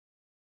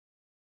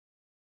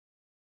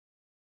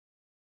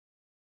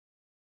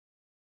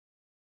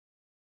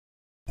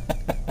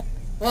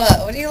What?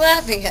 What are you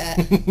laughing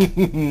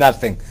at?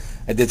 Nothing.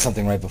 I did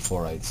something right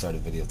before I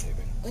started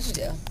videotaping. What'd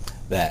you do?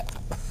 That.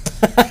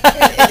 You're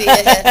an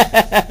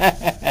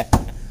idiot.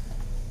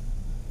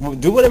 Well,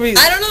 do whatever you...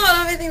 I don't know. I don't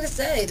have anything to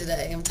say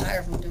today. I'm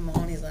tired from doing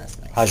Mahoney's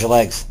last night. How's your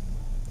legs?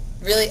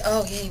 Really?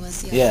 Oh, yeah, you want to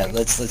see how... Yeah,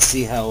 let's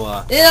see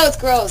how... You know, it's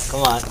gross.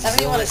 Come on. I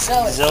don't even want to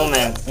show it. Zoom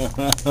in.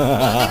 One thing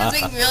that's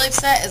making me really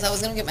upset is I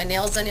was going to get my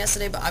nails done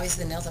yesterday, but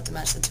obviously the nails have to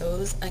match the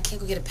toes. And I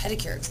can't go get a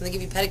pedicure, because when they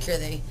give you a pedicure,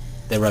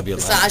 They rub your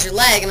leg. massage your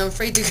leg, and I'm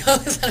afraid to go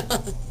because I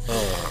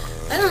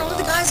don't know what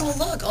the guys will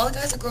look. All the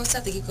guys are grossed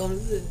out. They keep going,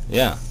 ugh.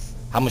 Yeah.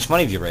 How much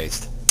money have you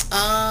raised?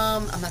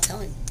 I'm not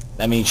telling.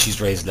 That means she's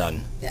raised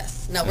done.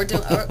 Yes. No, we'll do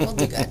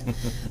good.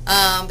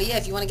 But yeah,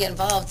 if you want to get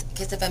involved,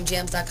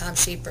 kissfmjams.com,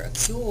 Shape for a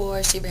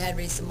Cure. Shave your head,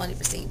 raise some money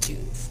for St.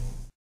 Jude's.